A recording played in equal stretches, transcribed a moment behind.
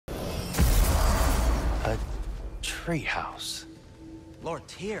treehouse. Lord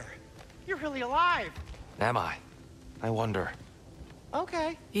Tyr, you're really alive! Am I? I wonder.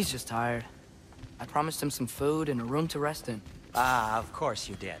 Okay. He's just tired. I promised him some food and a room to rest in. Ah, of course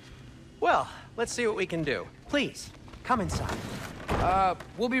you did. Well, let's see what we can do. Please, come inside.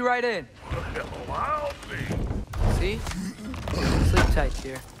 We'll be right in. Oh, I'll be. See? Sleep tight,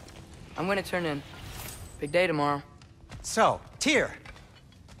 Tyr. I'm gonna turn in. Big day tomorrow. So, Tyr.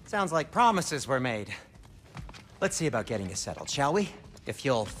 Sounds like promises were made. Let's see about getting you settled, shall we? If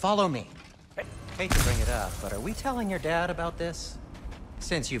you'll follow me. Hate to bring it up, but are we telling your dad about this?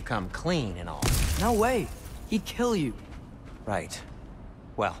 Since you've come clean and all. No way. He'd kill you. Right.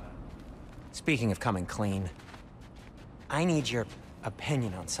 Well, speaking of coming clean, I need your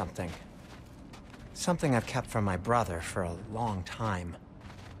opinion on something. Something I've kept from my brother for a long time.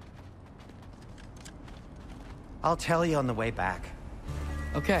 I'll tell you on the way back.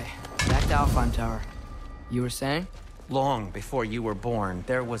 Okay, back to Alfheim Tower. You were saying? Long before you were born,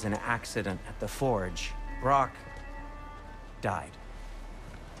 there was an accident at the forge. Brok died.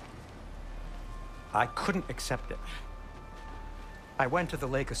 I couldn't accept it. I went to the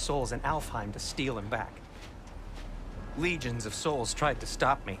Lake of Souls in Alfheim to steal him back. Legions of souls tried to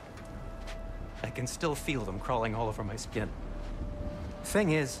stop me. I can still feel them crawling all over my skin.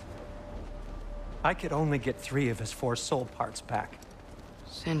 Thing is, I could only get 3 of his 4 soul parts back.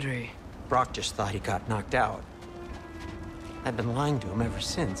 Sindri. Brok just thought he got knocked out. I've been lying to him ever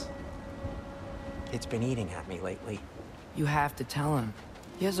since. It's been eating at me lately. You have to tell him.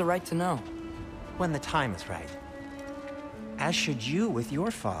 He has a right to know. When the time is right. As should you with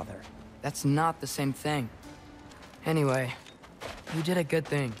your father. That's not the same thing. Anyway, you did a good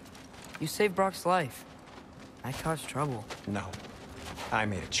thing. You saved Brok's life. I caused trouble. No. I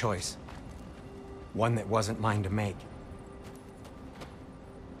made a choice. One that wasn't mine to make.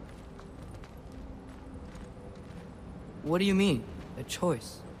 What do you mean? A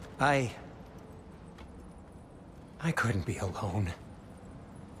choice? I couldn't be alone.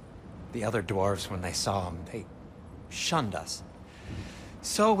 The other dwarves, when they saw him, they shunned us.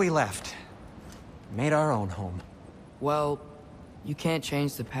 So we left. Made our own home. Well, you can't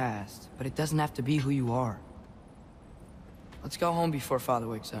change the past, but it doesn't have to be who you are. Let's go home before Father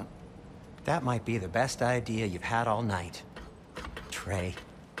wakes up. That might be the best idea you've had all night. Trey.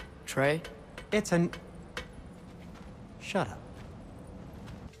 Trey? It's an... Shut up.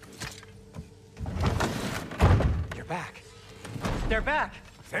 You're back. They're back!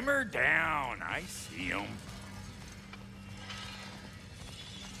 Simmer down. I see him.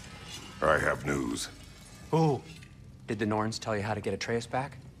 I have news. Ooh. Did the Norns tell you how to get Atreus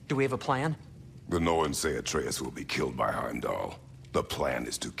back? Do we have a plan? The Norns say Atreus will be killed by Heimdall. The plan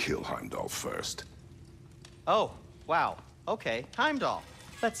is to kill Heimdall first. Oh, wow. Okay, Heimdall.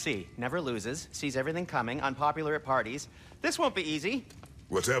 Let's see. Never loses, sees everything coming, unpopular at parties. This won't be easy.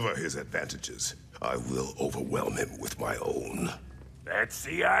 Whatever his advantages, I will overwhelm him with my own. That's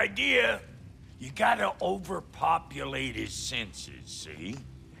the idea. You gotta overpopulate his senses, see?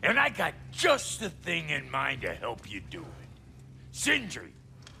 And I got just the thing in mind to help you do it. Sindri,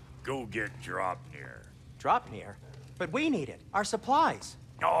 go get Dropnir. Dropnir? But we need it. Our supplies.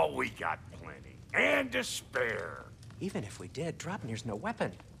 Oh, we got plenty. And to spare. Even if we did, Dropnir's no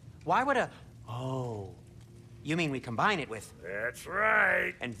weapon. Why would a... Oh. You mean we combine it with... That's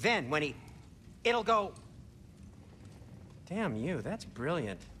right. And then when he... It'll go... Damn you, that's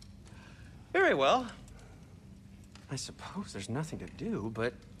brilliant. Very well. I suppose there's nothing to do,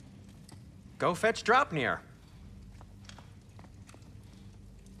 but... Go fetch Dropnir.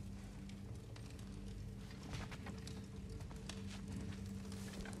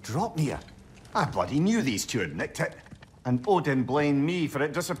 Dropnir? I bloody knew these two had nicked it. And Odin blamed me for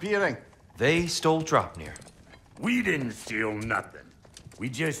it disappearing. They stole Dropnir. We didn't steal nothing. We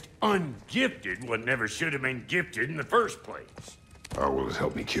just ungifted what never should have been gifted in the first place. How will it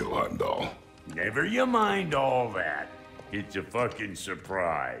help me kill Heimdall? Never you mind all that. It's a fucking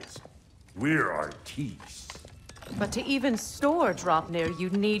surprise. We're artistes. But to even store Dropnir,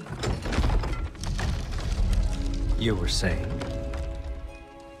 you'd need... You were saying?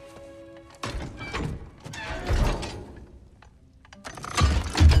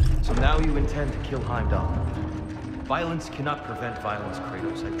 So now you intend to kill Heimdall. Violence cannot prevent violence,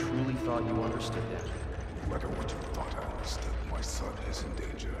 Kratos. I truly thought you understood that. No matter what you thought I understood, my son is in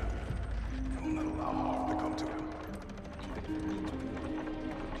danger. I will not allow harm to come to him.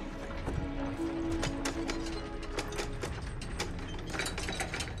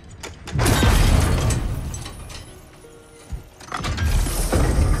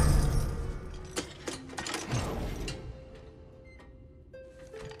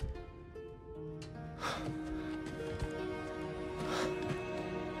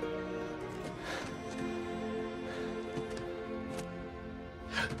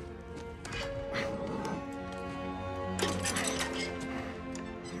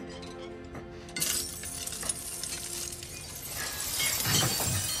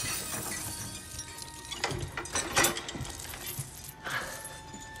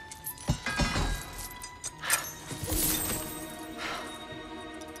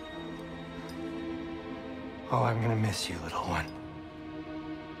 Oh, I'm gonna miss you, little one.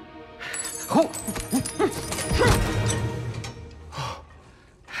 Oh.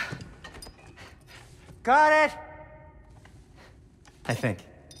 Got it! I think.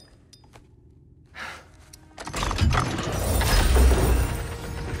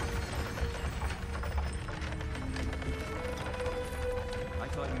 I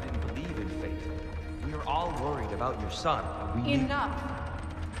thought you didn't believe in fate. We were all worried about your son. We Enough!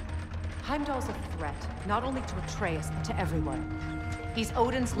 Heimdall's a threat, not only to Atreus, but to everyone. He's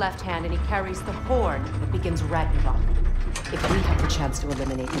Odin's left hand, and he carries the horn that begins Ragnarok. If we have the chance to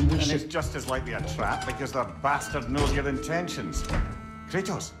eliminate him, we And should... it's just as likely a trap because the bastard knows your intentions.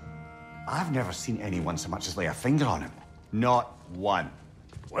 Kratos, I've never seen anyone so much as lay a finger on him. Not one.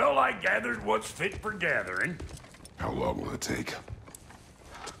 Well, I gathered what's fit for gathering. How long will it take?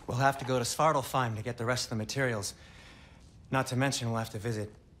 We'll have to go to Svartalfheim to get the rest of the materials. Not to mention we'll have to visit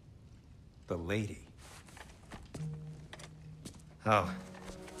the lady. Oh.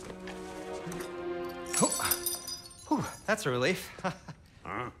 Whew, that's a relief. Huh?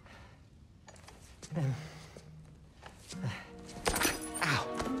 Ow.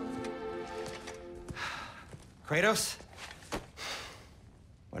 Kratos?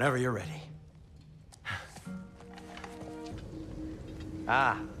 Whenever you're ready.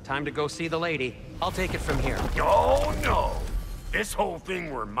 Ah, time to go see the lady. I'll take it from here. Oh, no. This whole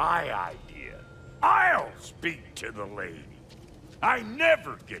thing were my idea. I'll speak to the lady. I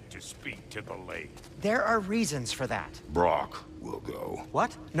never get to speak to the lady. There are reasons for that. Brok will go.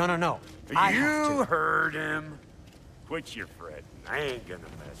 What? No, no, no. I have You to. heard him. Quit your fretting. I ain't gonna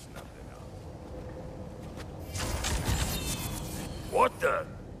mess nothing up. What the?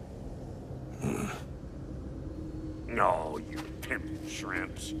 No, you pimpin'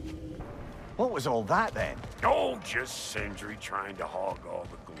 shrimps. What was all that then? Oh, just Sindri trying to hog all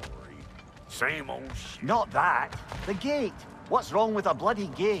the glory. Same old shit. Not that. The gate. What's wrong with a bloody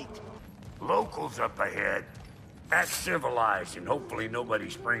gate? Locals up ahead. Act civilized and hopefully nobody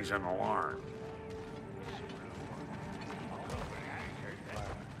springs an alarm.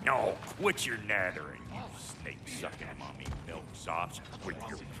 No, quit your nattering, you snake-sucking mommy milksops with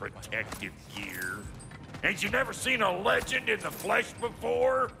your protective gear. Ain't you never seen a legend in the flesh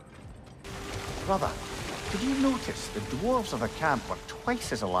before? Brother, did you notice the dwarves of the camp were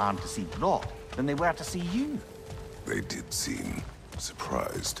twice as alarmed to see Brok than they were to see you? They did seem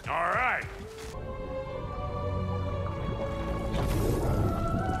surprised. All right.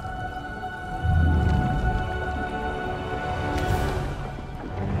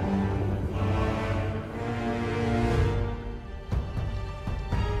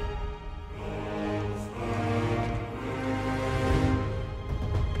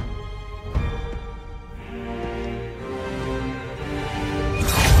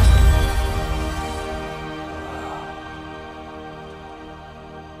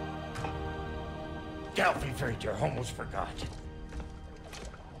 I almost forgot.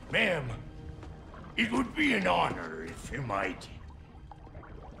 Ma'am, it would be an honor if you might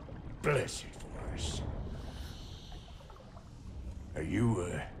bless it for us. Are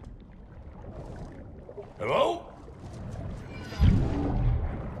you, hello?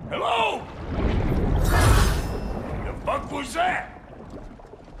 Hello? The fuck was that?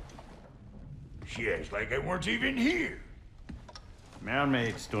 She acts like I weren't even here.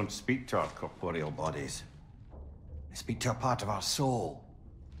 Mermaids don't speak to our corporeal bodies. They speak to a part of our soul.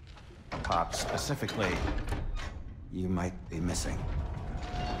 A part specifically you might be missing.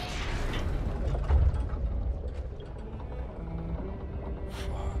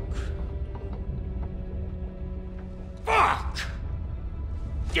 Fuck!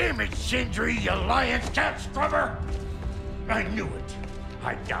 Damn it, Sindri, you lion cat scrubber! I knew it.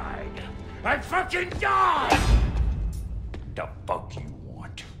 I died. I fucking died! The fuck you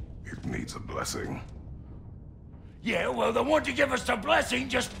want? It needs a blessing. Yeah, well, the one to give us the blessing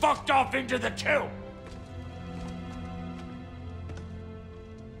just fucked off into the tomb.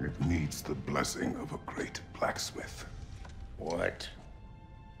 It needs the blessing of a great blacksmith. What?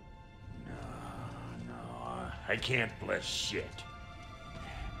 No, I can't bless shit.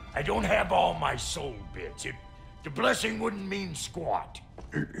 I don't have all my soul bits. The blessing wouldn't mean squat.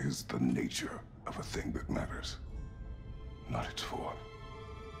 It is the nature of a thing that matters, not its form.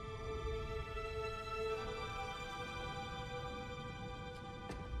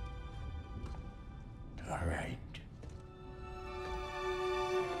 All right.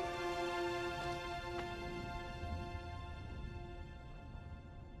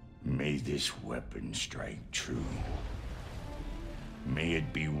 May this weapon strike true. May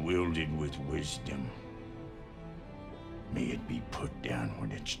it be wielded with wisdom. May it be put down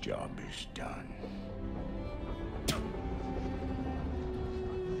when its job is done.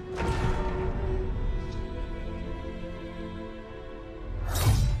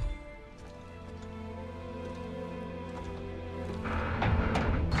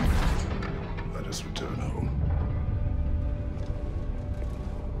 Let us return home.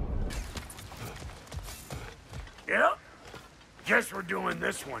 Yep. Guess we're doing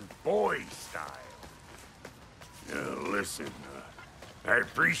this one boy style. Listen, I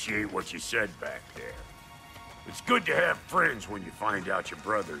appreciate what you said back there. It's good to have friends when you find out your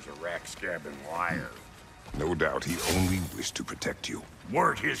brother's a rack-scabbing liar. No doubt he only wished to protect you.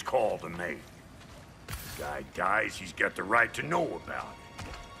 Weren't his call to make. The guy dies, he's got the right to know about it.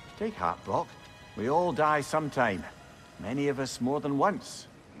 Take heart, Brok. We all die sometime. Many of us more than once.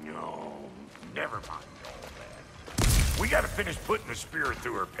 No, never mind all that. We gotta finish putting the spirit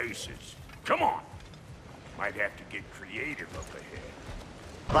through her paces. Come on. Might have to get creative up ahead.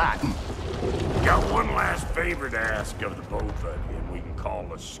 That. Got one last favor to ask of the both of you, and we can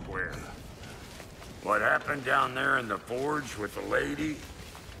call us square. What happened down there in the forge with the lady?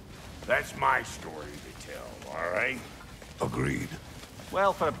 That's my story to tell, all right? Agreed.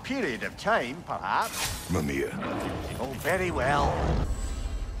 Well, for a period of time, perhaps. Mamiya. Oh, very well.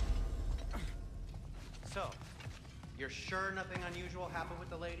 So, you're sure nothing unusual happened with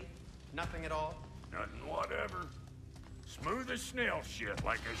the lady? Nothing at all? Nothing whatever. Smooth as snail shit,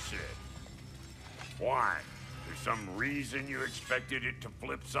 like I said. Why? There's some reason you expected it to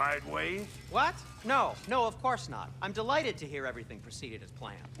flip sideways? What? No, of course not. I'm delighted to hear everything proceeded as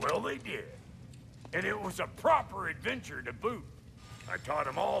planned. Well, they did. And it was a proper adventure to boot. I taught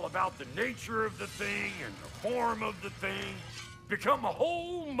them all about the nature of the thing and the form of the thing. Become a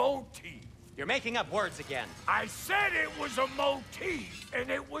whole motif. You're making up words again. I said it was a motif, and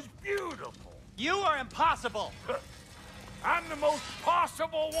it was beautiful. You are impossible! I'm the most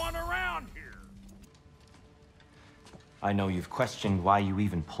possible one around here. I know you've questioned why you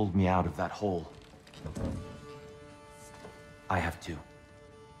even pulled me out of that hole. I have too.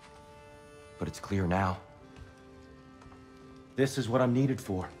 But it's clear now. This is what I'm needed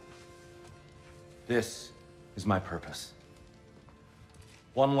for. This is my purpose.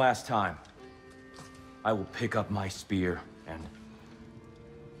 One last time, I will pick up my spear and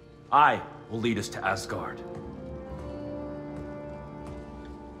I will lead us to Asgard.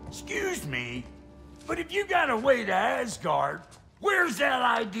 Excuse me, but if you got a way to Asgard, where's that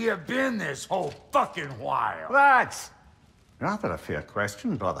idea been this whole fucking while? That's rather a fair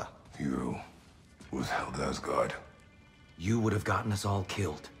question, brother. You withheld Asgard. You would have gotten us all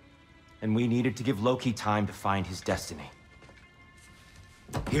killed. And we needed to give Loki time to find his destiny.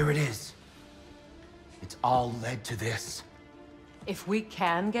 Here it is. It's all led to this. If we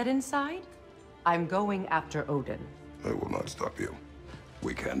can get inside, I'm going after Odin. I will not stop you.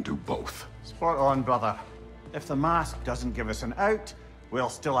 We can do both. Spot on, brother. If the mask doesn't give us an out, we'll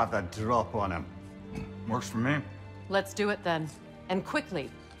still have the drop on him. Works for me. Let's do it then. And quickly,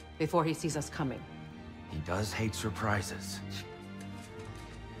 before he sees us coming. He does hate surprises.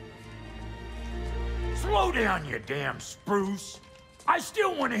 Slow down, you damn spruce. I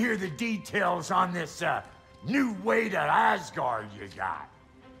still want to hear the details on this, new way to Asgard you got.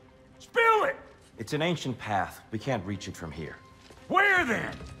 Spill it! It's an ancient path. We can't reach it from here. Where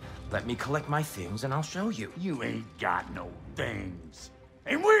then? Let me collect my things and I'll show you. You ain't got no things.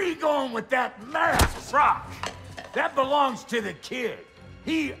 And where you going with that mask, Brock? That belongs to the kid.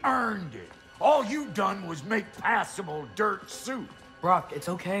 He earned it. All you done was make passable dirt soup. Brock, it's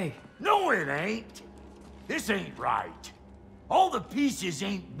okay. No, it ain't. This ain't right. All the pieces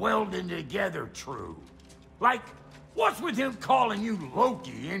ain't welding together true. Like, what's with him calling you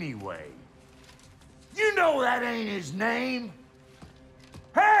Loki anyway? You know that ain't his name.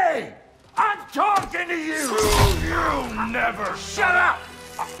 Hey! I'm talking to you! You never shut up!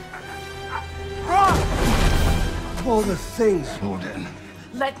 Of all the things, Odin.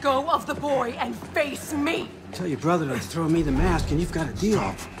 Let go of the boy and face me! tell your brother to throw me the mask and you've got a deal.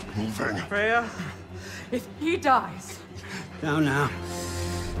 Stop moving. Freya? If he dies, Now.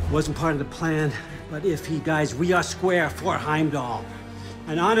 Wasn't part of the plan, but if he dies, we are square for Heimdall.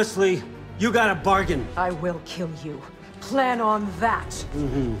 And honestly, you got a bargain. I will kill you. Plan on that.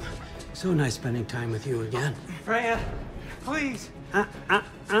 So nice spending time with you again. Freya, please.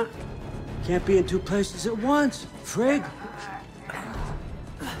 Can't be in two places at once, Frig.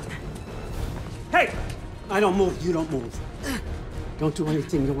 Hey! I don't move, you don't move. Don't do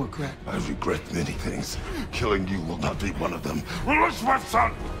anything you'll regret. I regret many things. Killing you will not be one of them. Release my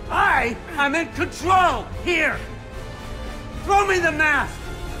son! I am in control! Here! Throw me the mask!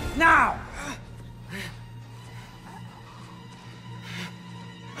 Now!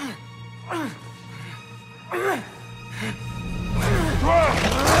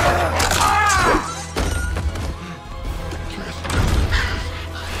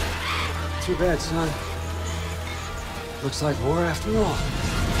 bad, son. Looks like war after all.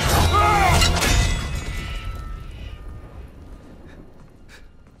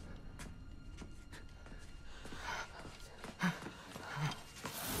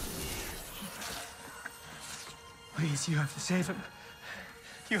 Please, you have to save him.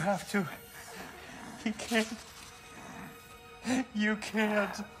 You have to. He can't. You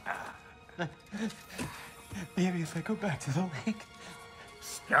can't. Maybe if I go back to the lake.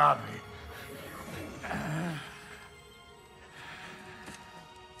 Stop it.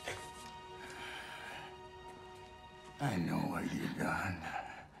 I know what you've done.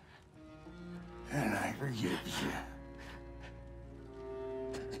 And I forgive you.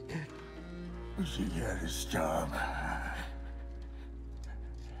 But you gotta stop.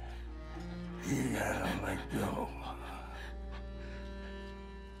 You gotta let go.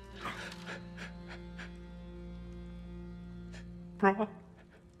 Bro.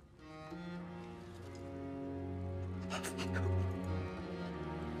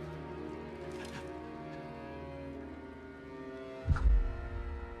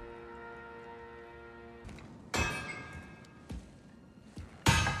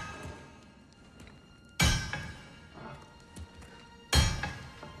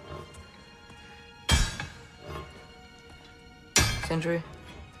 Sindri?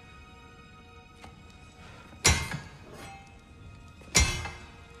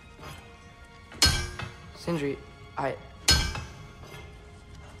 Sindri,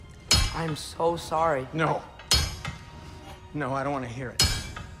 I'm so sorry. No. No, I don't want to hear it.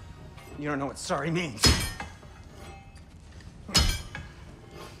 You don't know what sorry means.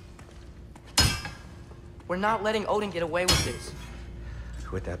 We're not letting Odin get away with this.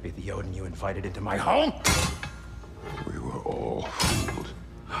 Would that be the Odin you invited into my home? We were all fooled.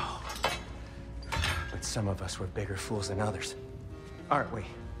 But some of us were bigger fools than others. Aren't we?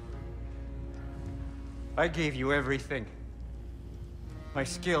 I gave you everything. My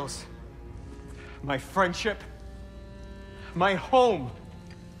skills. My friendship. My home.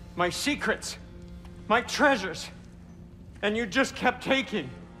 My secrets. My treasures. And you just kept taking.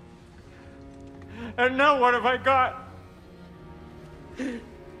 And now what have I got?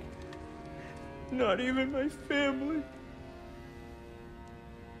 Not even my family.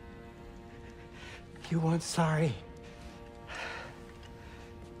 You want sorry?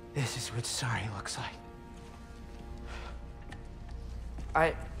 This is what sorry looks like.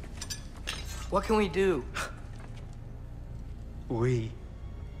 What can we do? We.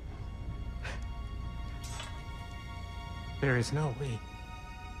 There is no we.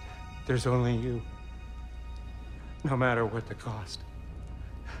 There's only you. No matter what the cost.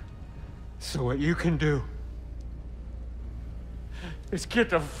 So what you can do is get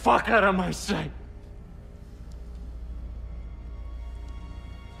the fuck out of my sight.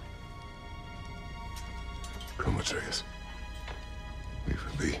 Come, Atreus. Leave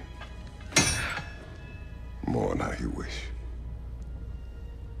it be. More on how you wish.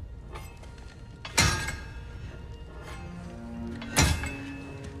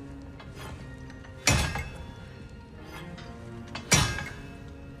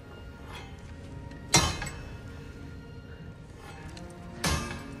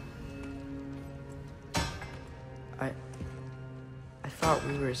 I thought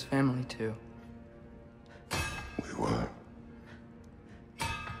we were his family too. We were.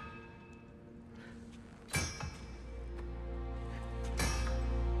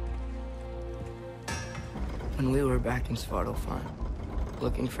 When we were back in Svartalfheim,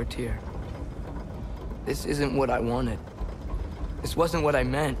 looking for Tyr. This isn't what I wanted. This wasn't what I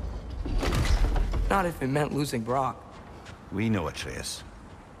meant. Not if it meant losing Brok. We know, Atreus.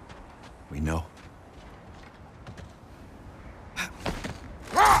 We know.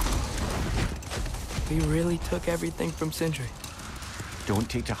 We really took everything from Sindri. Don't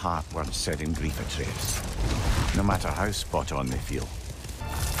take to heart words said in grief, Atreus. No matter how spot on they feel.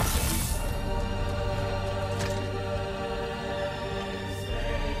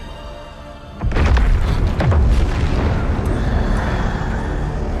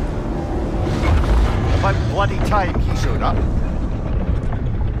 About bloody time he showed up.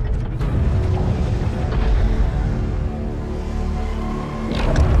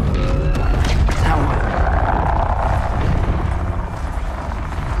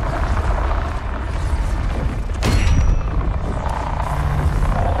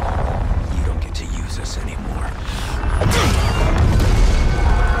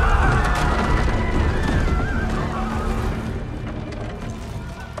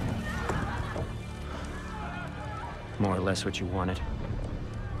 More or less what you wanted.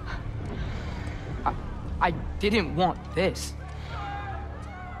 I didn't want this.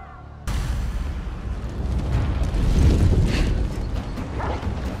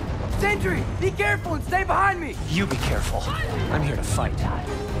 Sindri, be careful and stay behind me! You be careful. I'm here to fight.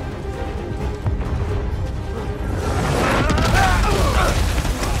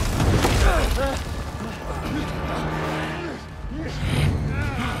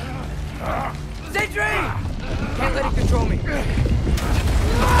 Sindri! Can't let it control me.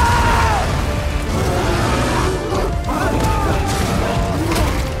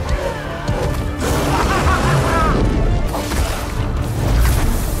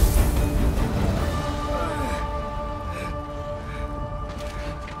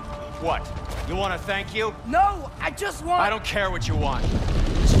 What? You want to thank you? No, I just want... I don't care what you want.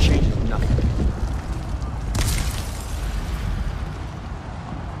 This changes nothing.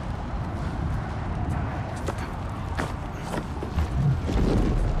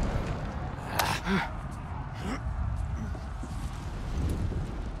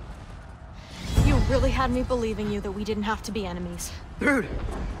 You really had me believing you that we didn't have to be enemies. Dude,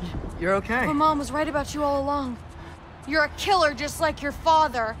 you're okay. But Mom was right about you all along. You're a killer just like your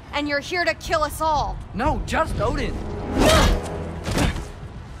father, and you're here to kill us all. No, just Odin.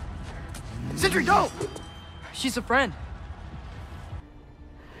 Sindri, no! She's a friend.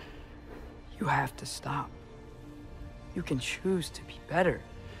 You have to stop. You can choose to be better.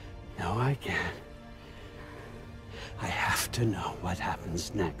 No, I can't. I have to know what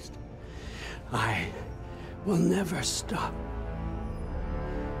happens next. I will never stop.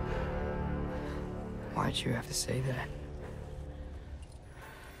 Why'd you have to say that?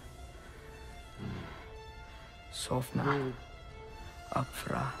 Sofna.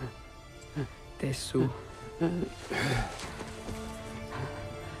 Apfra. Desu.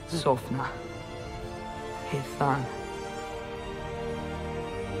 Sofna. Hithan.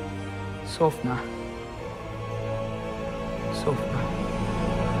 Sofna. Sofna.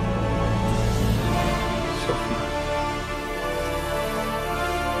 Sofna.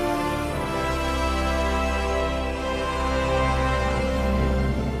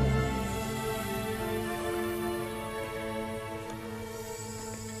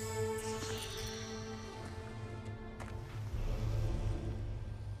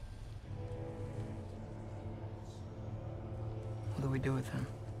 What do we do with him?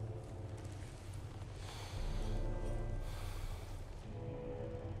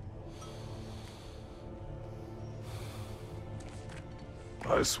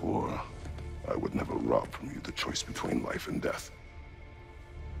 I swore I would never rob from you the choice between life and death.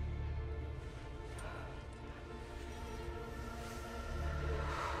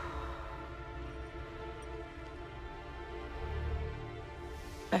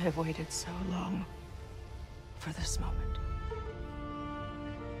 I have waited so long for this moment.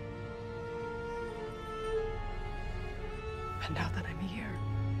 And now that I'm here,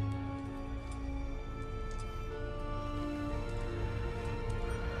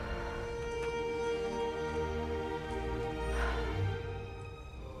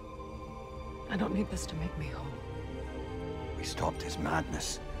 I don't need this to make me whole. We stopped his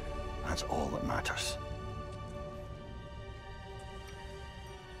madness. That's all that matters.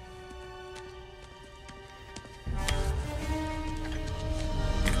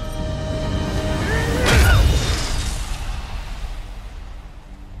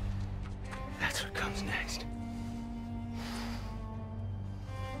 That's what comes next.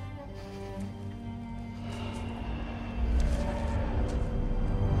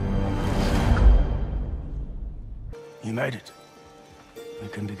 You made it. We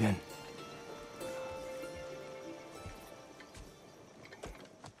can begin.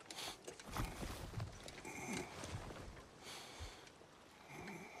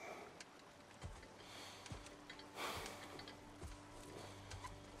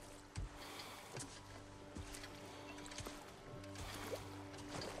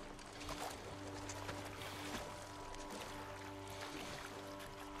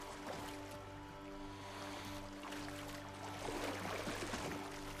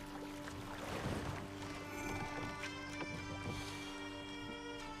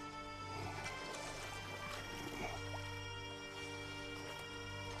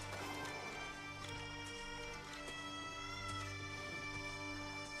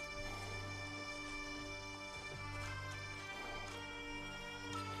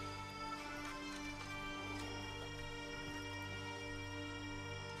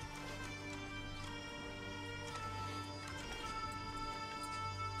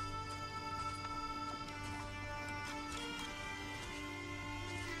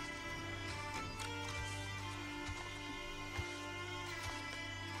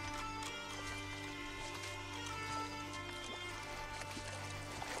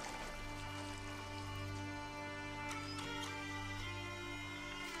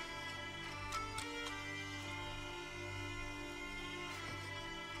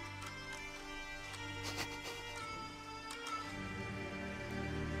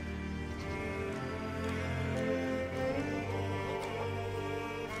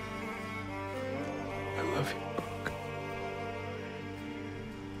 love you, Brok.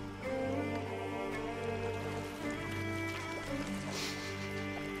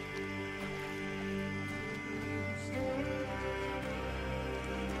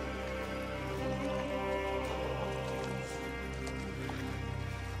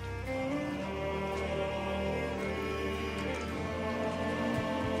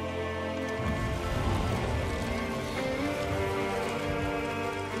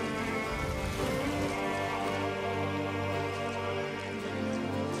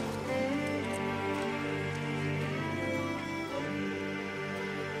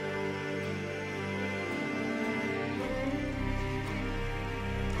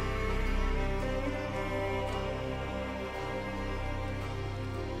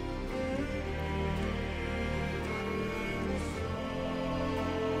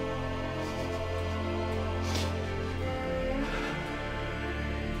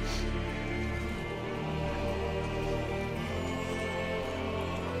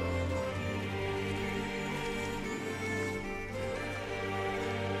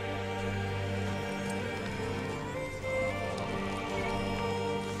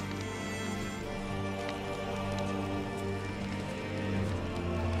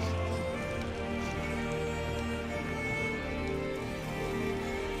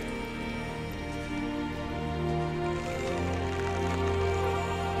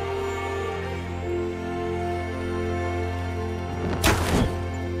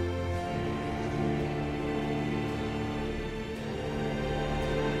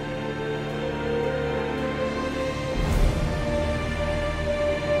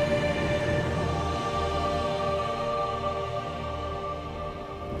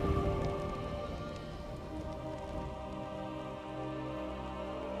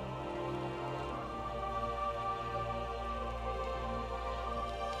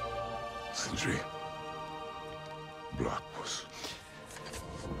 Sindri. Black was.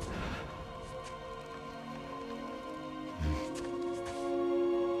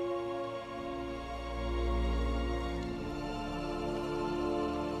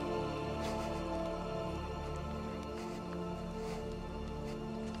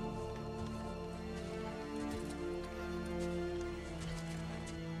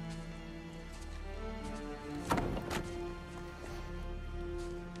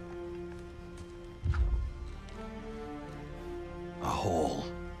 A hole.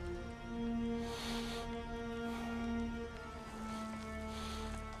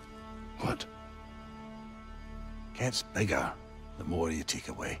 What? Gets bigger the more you take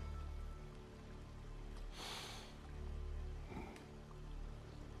away.